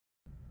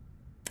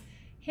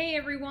Hey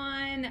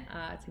everyone,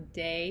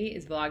 today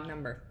is vlog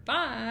number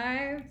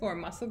 5 for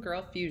Muscle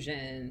Girl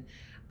Fusion.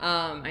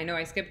 I know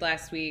I skipped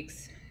last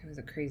week's. It was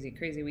a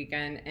crazy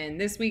weekend, and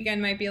this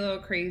weekend might be a little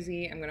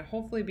crazy. I'm going to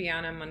hopefully be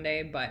on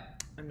Monday,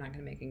 but I'm not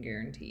going to make a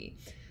guarantee.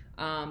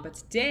 But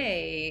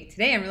today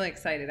I'm really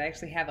excited. I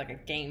actually have like a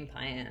game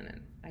plan,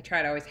 and I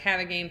try to always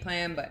have a game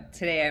plan, but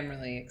today I'm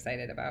really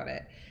excited about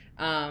it.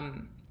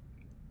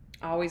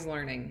 Always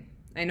learning.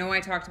 I know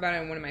I talked about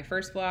it in one of my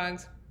first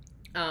vlogs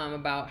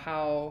about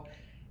how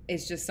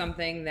it's just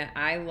something that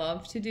I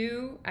love to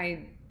do.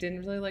 I didn't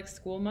really like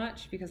school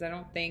much because I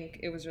don't think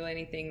it was really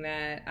anything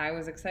that I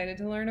was excited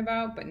to learn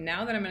about. But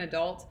now that I'm an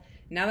adult,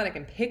 now that I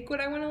can pick what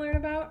I want to learn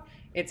about,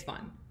 it's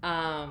fun.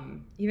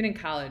 Even in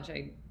college,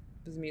 I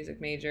was a music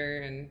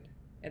major, and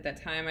at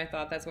that time I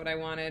thought that's what I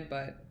wanted,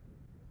 but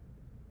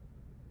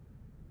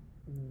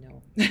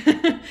no.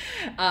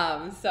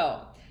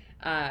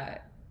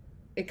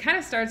 It kind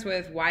of starts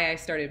with why I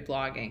started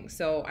blogging.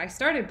 So I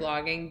started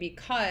blogging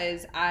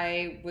because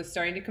I was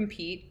starting to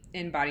compete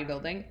in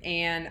bodybuilding,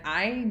 and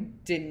I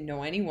didn't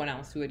know anyone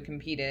else who had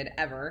competed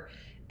ever.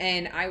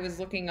 And I was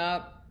looking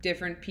up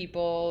different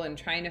people and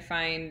trying to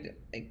find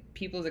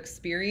people's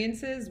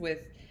experiences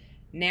with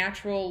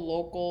natural,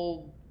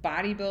 local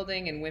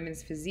bodybuilding and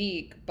women's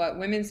physique. But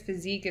women's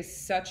physique is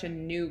such a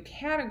new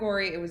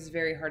category, it was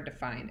very hard to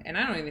find. And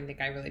I don't even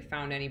think I really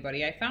found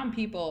anybody. I found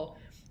people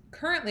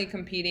currently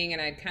competing,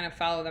 and I'd kind of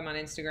follow them on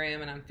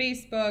Instagram and on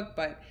Facebook,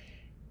 but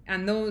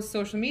on those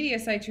social media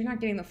sites, you're not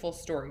getting the full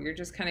story. You're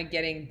just kind of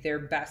getting their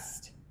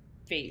best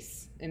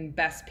face and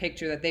best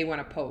picture that they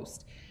want to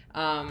post.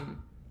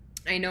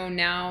 I know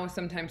now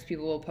sometimes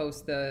people will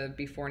post the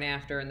before and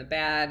after and the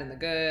bad and the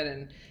good,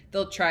 and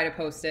they'll try to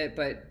post it,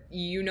 but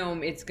you know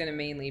it's going to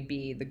mainly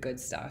be the good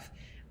stuff.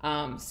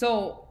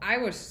 So I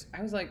was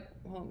like,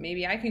 well,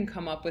 maybe I can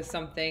come up with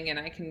something and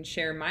I can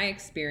share my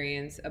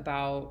experience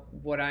about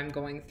what I'm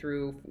going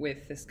through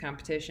with this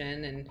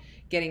competition and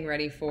getting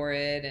ready for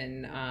it.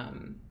 And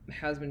my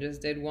husband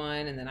just did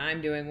one, and then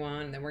I'm doing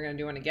one, and then we're going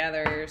to do one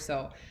together.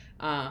 So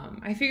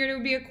I figured it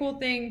would be a cool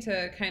thing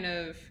to kind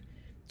of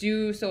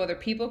do so other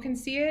people can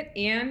see it,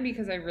 and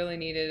because I really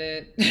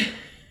needed it.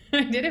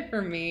 I did it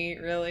for me,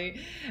 really.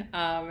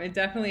 It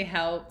definitely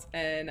helped,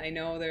 and I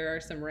know there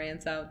are some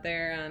rants out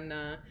there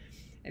on,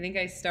 I think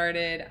I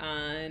started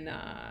on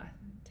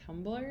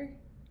Tumblr?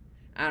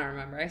 I don't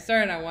remember. I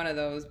started on one of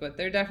those, but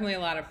there are definitely a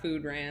lot of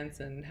food rants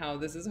and how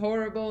this is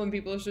horrible and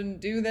people shouldn't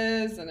do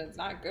this and it's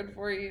not good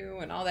for you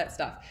and all that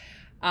stuff.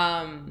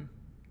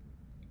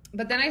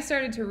 But then I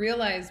started to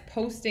realize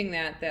posting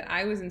that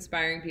I was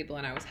inspiring people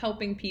and I was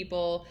helping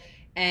people,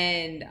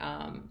 and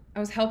I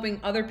was helping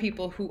other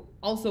people who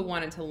also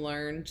wanted to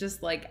learn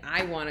just like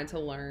I wanted to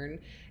learn.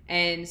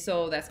 And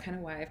so that's kind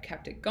of why I've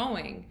kept it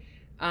going.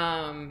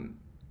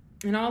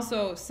 And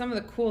also, some of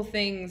the cool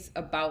things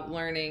about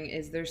learning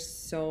is there's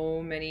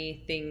so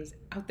many things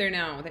out there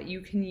now that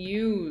you can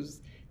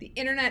use. The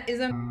internet is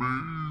amazing.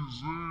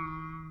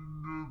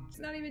 It's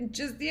not even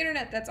just the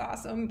internet that's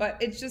awesome, but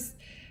it's just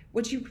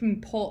what you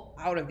can pull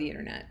out of the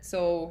internet.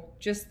 So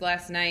just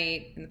last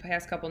night, in the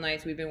past couple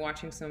nights, we've been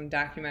watching some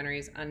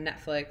documentaries on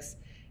Netflix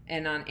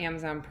and on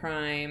Amazon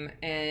Prime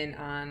and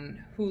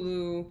on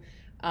Hulu.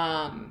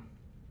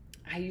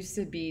 I used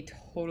to be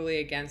totally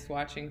against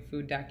watching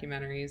food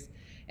documentaries.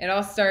 It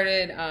all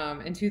started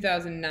in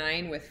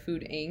 2009 with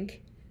Food Inc.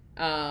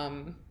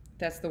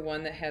 That's the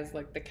one that has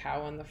like the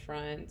cow on the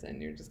front,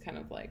 and you're just kind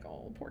of like,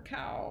 oh, poor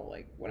cow.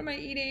 Like, what am I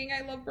eating?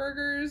 I love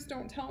burgers.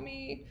 Don't tell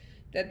me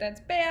that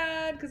that's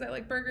bad, because I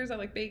like burgers, I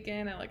like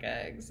bacon, I like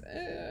eggs.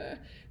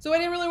 So I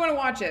didn't really want to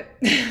watch it.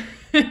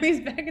 At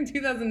least back in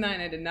 2009,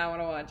 I did not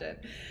want to watch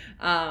it.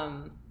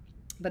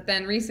 But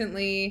then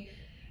recently,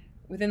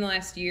 within the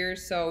last year or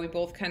so, we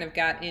both kind of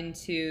got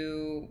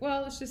into,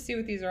 well, let's just see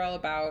what these are all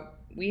about.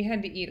 We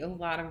had to eat a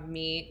lot of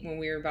meat when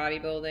we were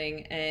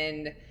bodybuilding,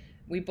 and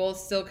we both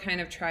still kind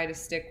of try to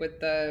stick with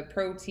the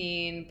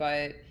protein,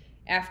 but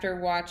after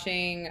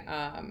watching,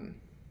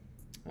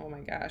 oh my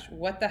gosh,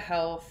 What the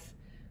Health,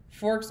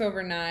 Forks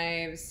Over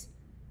Knives,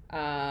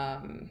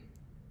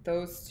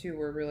 those two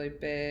were really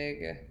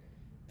big.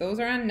 Those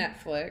are on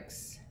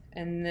Netflix.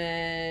 And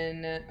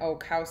then, oh,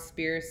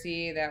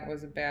 Cowspiracy, that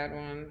was a bad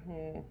one.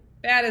 Oh,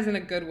 bad isn't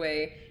a good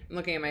way. I'm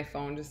looking at my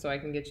phone just so I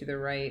can get you the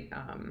right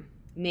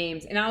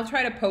names. And I'll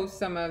try to post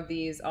some of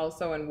these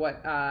also in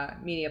what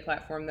media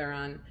platform they're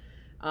on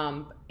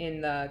in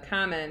the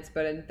comments.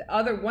 But the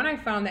other one I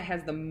found that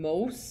has the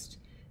most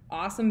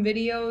awesome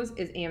videos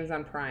is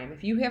Amazon Prime.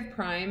 If you have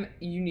Prime,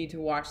 you need to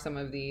watch some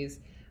of these.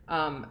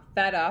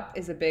 Fed Up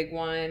is a big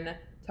one.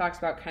 Talks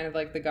about kind of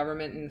like the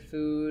government and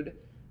food,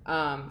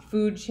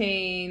 food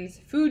chains,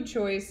 food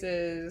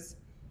choices.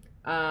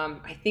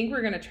 I think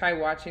we're going to try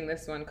watching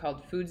this one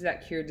called Foods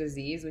That Cure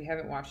Disease. We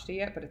haven't watched it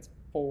yet, but it's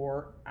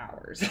 4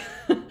 hours.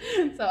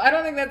 So I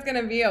don't think that's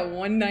going to be a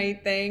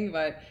one-night thing,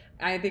 but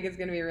I think it's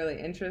going to be really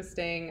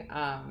interesting.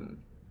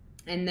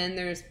 And then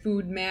there's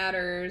Food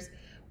Matters.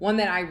 One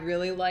that I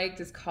really liked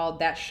is called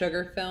That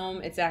Sugar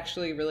Film. It's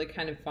actually really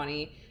kind of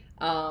funny.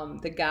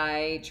 The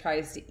guy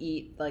tries to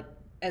eat like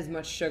as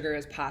much sugar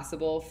as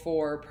possible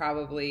for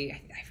probably,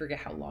 I forget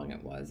how long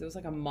it was. It was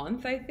like a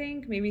month, I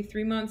think, maybe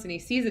 3 months. And he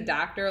sees a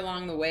doctor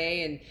along the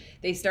way, and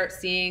they start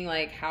seeing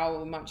like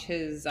how much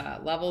his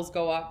levels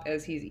go up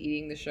as he's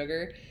eating the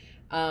sugar.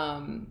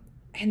 And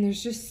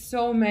there's just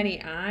so many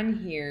on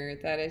here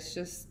that it's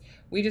just,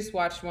 we just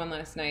watched one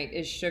last night,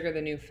 Is Sugar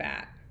the New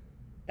Fat?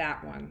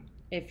 That one.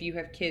 If you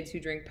have kids who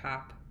drink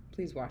pop,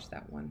 please watch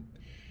that one.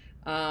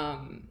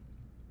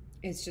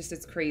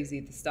 It's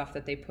crazy, the stuff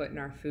that they put in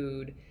our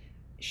food.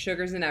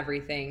 Sugar's in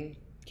everything.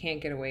 Can't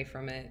get away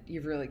from it.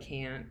 You really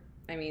can't.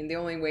 I mean, the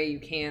only way you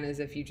can is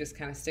if you just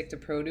kind of stick to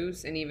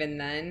produce, and even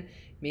then,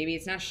 maybe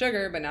it's not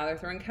sugar, but now they're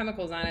throwing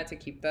chemicals on it to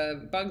keep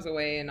the bugs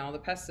away and all the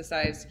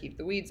pesticides to keep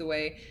the weeds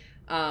away.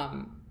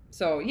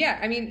 So yeah,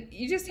 I mean,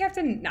 you just have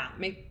to not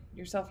make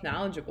yourself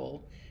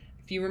knowledgeable.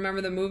 If you remember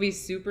the movie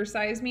Super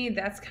Size Me,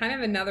 that's kind of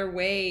another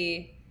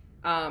way.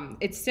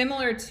 It's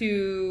similar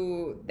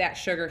to that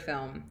sugar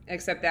film,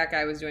 except that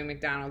guy was doing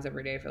McDonald's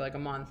every day for like a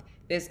month.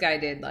 This guy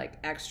did like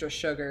extra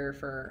sugar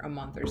for a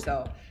month or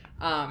so.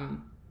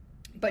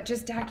 But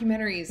just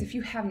documentaries, if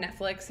you have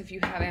Netflix, if you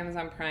have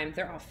Amazon Prime,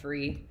 they're all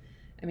free.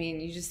 I mean,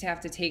 you just have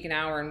to take an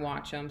hour and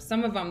watch them.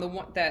 Some of them, the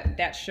one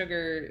that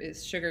sugar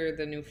is Sugar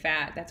the New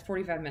Fat, that's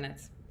 45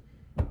 minutes.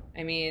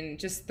 I mean,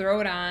 just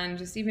throw it on.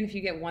 Just even if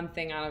you get one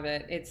thing out of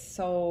it, it's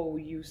so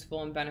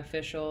useful and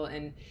beneficial,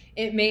 and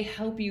it may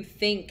help you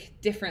think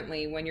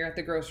differently when you're at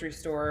the grocery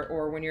store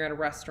or when you're at a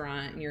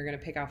restaurant and you're going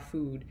to pick out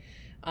food.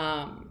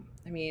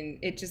 I mean,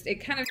 it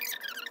kind of...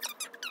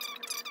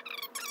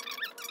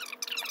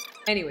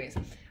 Anyways,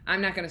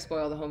 I'm not going to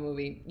spoil the whole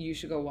movie. You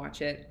should go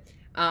watch it.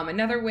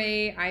 Another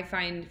way I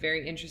find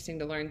very interesting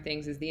to learn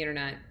things is the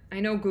internet.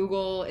 I know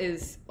Google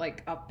is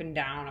like up and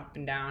down,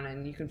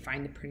 and you can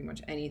find pretty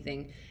much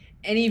anything.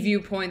 Any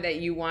viewpoint that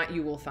you want,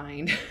 you will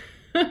find.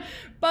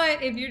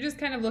 But if you're just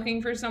kind of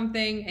looking for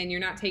something and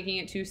you're not taking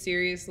it too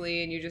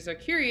seriously and you just are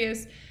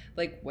curious,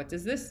 like, what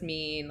does this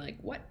mean? Like,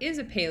 what is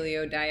a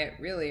paleo diet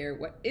really? Or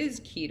what is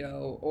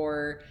keto?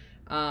 Or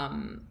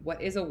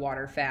what is a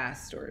water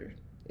fast? Or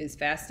is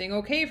fasting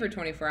okay for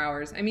 24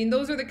 hours? I mean,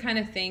 those are the kind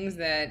of things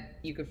that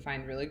you could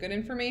find really good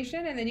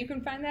information, and then you can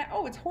find that,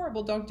 oh, it's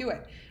horrible, don't do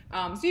it.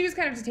 So you just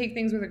kind of have to take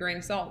things with a grain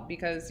of salt,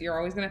 because you're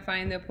always going to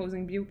find the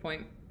opposing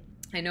viewpoint.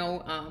 I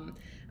know I'm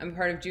a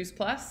part of Juice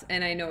Plus,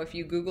 and I know if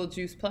you Google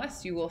Juice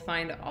Plus, you will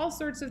find all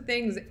sorts of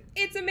things.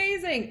 It's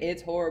amazing.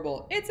 It's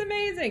horrible. It's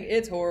amazing.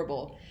 It's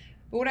horrible.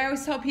 But what I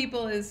always tell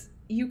people is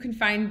you can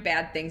find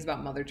bad things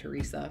about Mother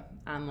Teresa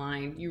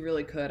online. You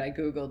really could. I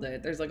Googled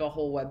it. There's like a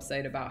whole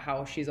website about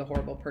how she's a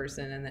horrible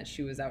person and that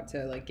she was out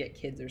to like get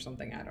kids or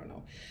something. I don't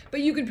know.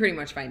 But you can pretty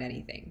much find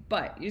anything.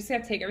 But you just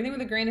have to take everything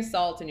with a grain of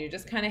salt, and you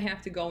just kind of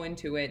have to go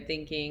into it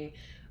thinking,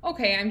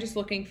 okay, I'm just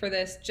looking for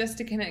this just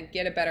to kind of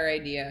get a better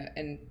idea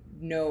and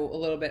know a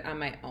little bit on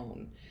my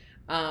own.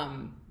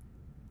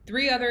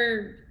 3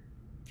 other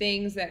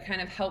things that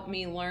kind of help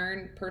me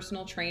learn: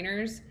 personal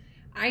trainers.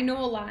 I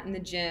know a lot in the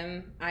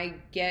gym. I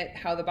get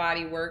how the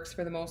body works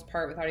for the most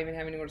part without even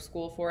having to go to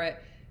school for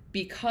it,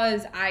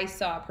 because I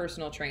saw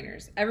personal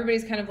trainers.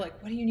 Everybody's kind of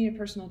like, what do you need a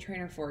personal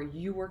trainer for?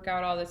 You work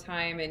out all the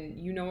time and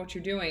you know what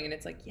you're doing. And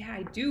it's like, yeah,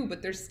 I do,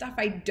 but there's stuff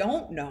I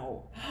don't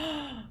know.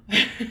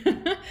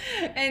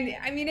 And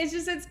I mean,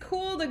 it's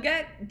cool to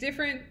get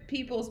different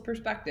people's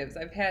perspectives.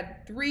 I've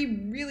had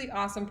 3 really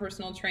awesome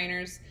personal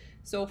trainers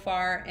so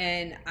far,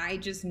 and I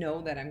just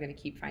know that I'm going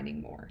to keep finding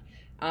more.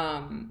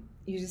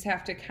 You just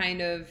have to kind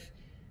of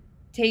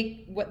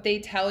take what they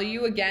tell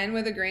you, again,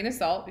 with a grain of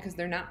salt, because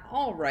they're not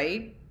all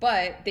right,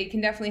 but they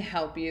can definitely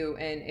help you.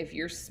 And if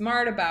you're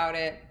smart about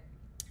it,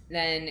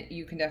 then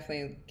you can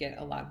definitely get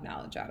a lot of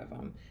knowledge out of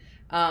them.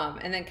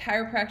 And then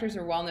chiropractors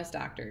or wellness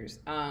doctors.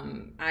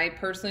 I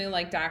personally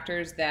like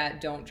doctors that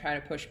don't try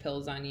to push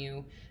pills on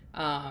you.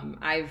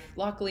 I've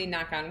luckily,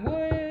 knock on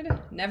wood,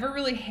 never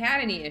really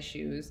had any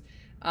issues,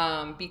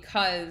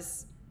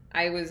 because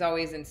I was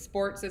always in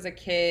sports as a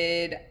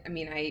kid. I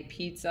mean, I ate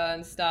pizza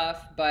and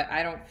stuff, but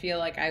I don't feel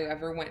like I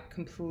ever went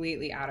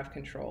completely out of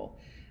control.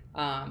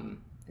 I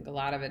think a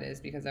lot of it is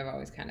because I've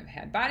always kind of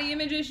had body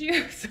image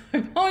issues. So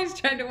I've always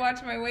tried to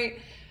watch my weight,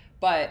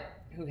 but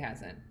who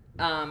hasn't?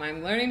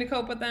 I'm learning to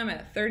cope with them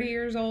at 30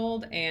 years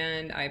old,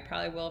 and I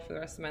probably will for the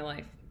rest of my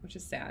life, which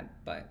is sad.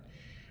 But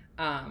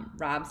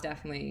Rob's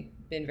definitely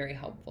been very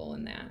helpful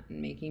in that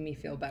and making me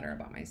feel better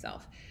about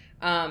myself.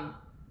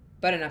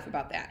 But enough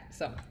about that.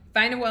 So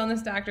find a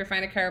wellness doctor,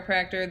 find a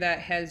chiropractor that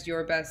has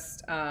your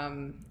best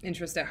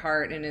interest at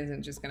heart and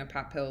isn't just going to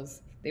pop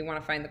pills. They want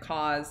to find the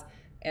cause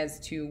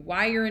as to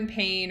why you're in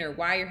pain or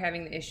why you're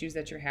having the issues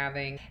that you're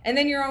having. And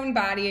then your own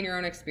body and your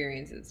own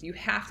experiences. You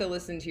have to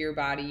listen to your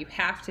body. You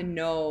have to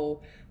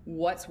know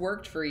what's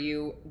worked for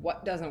you,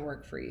 what doesn't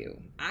work for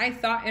you. I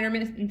thought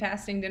intermittent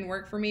fasting didn't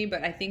work for me,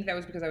 but I think that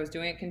was because I was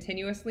doing it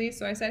continuously.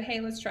 So I said, hey,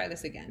 let's try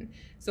this again.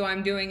 So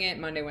I'm doing it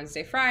Monday,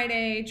 Wednesday,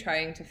 Friday,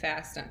 trying to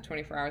fast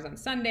 24 hours on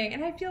Sunday,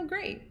 and I feel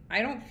great.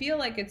 I don't feel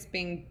like it's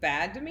being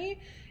bad to me.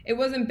 It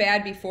wasn't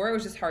bad before, it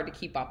was just hard to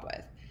keep up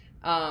with.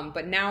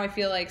 But now I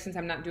feel like since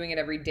I'm not doing it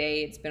every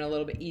day, it's been a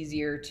little bit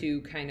easier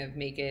to kind of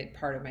make it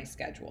part of my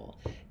schedule.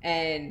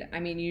 And I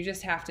mean, you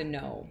just have to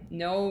know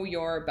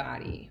your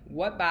body.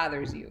 What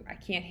bothers you? I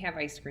can't have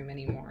ice cream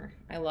anymore.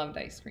 I loved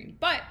ice cream,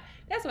 but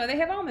that's why they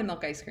have almond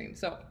milk ice cream,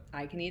 so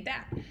I can eat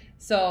that.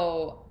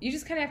 So you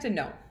just kind of have to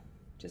know.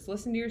 Just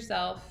listen to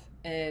yourself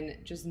and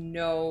just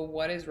know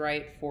what is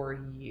right for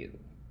you.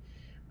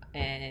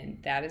 And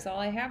that is all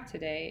I have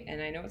today.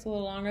 And I know it's a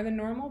little longer than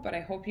normal, but I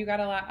hope you got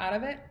a lot out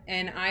of it.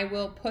 And I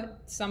will put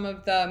some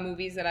of the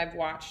movies that I've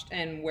watched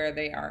and where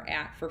they are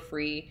at for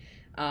free,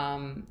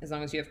 as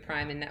long as you have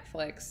Prime and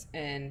Netflix,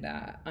 and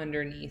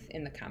underneath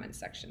in the comments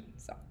section.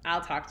 So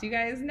I'll talk to you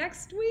guys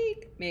next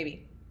week.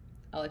 Maybe.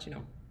 I'll let you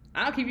know.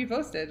 I'll keep you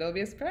posted. It'll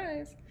be a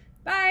surprise.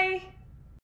 Bye.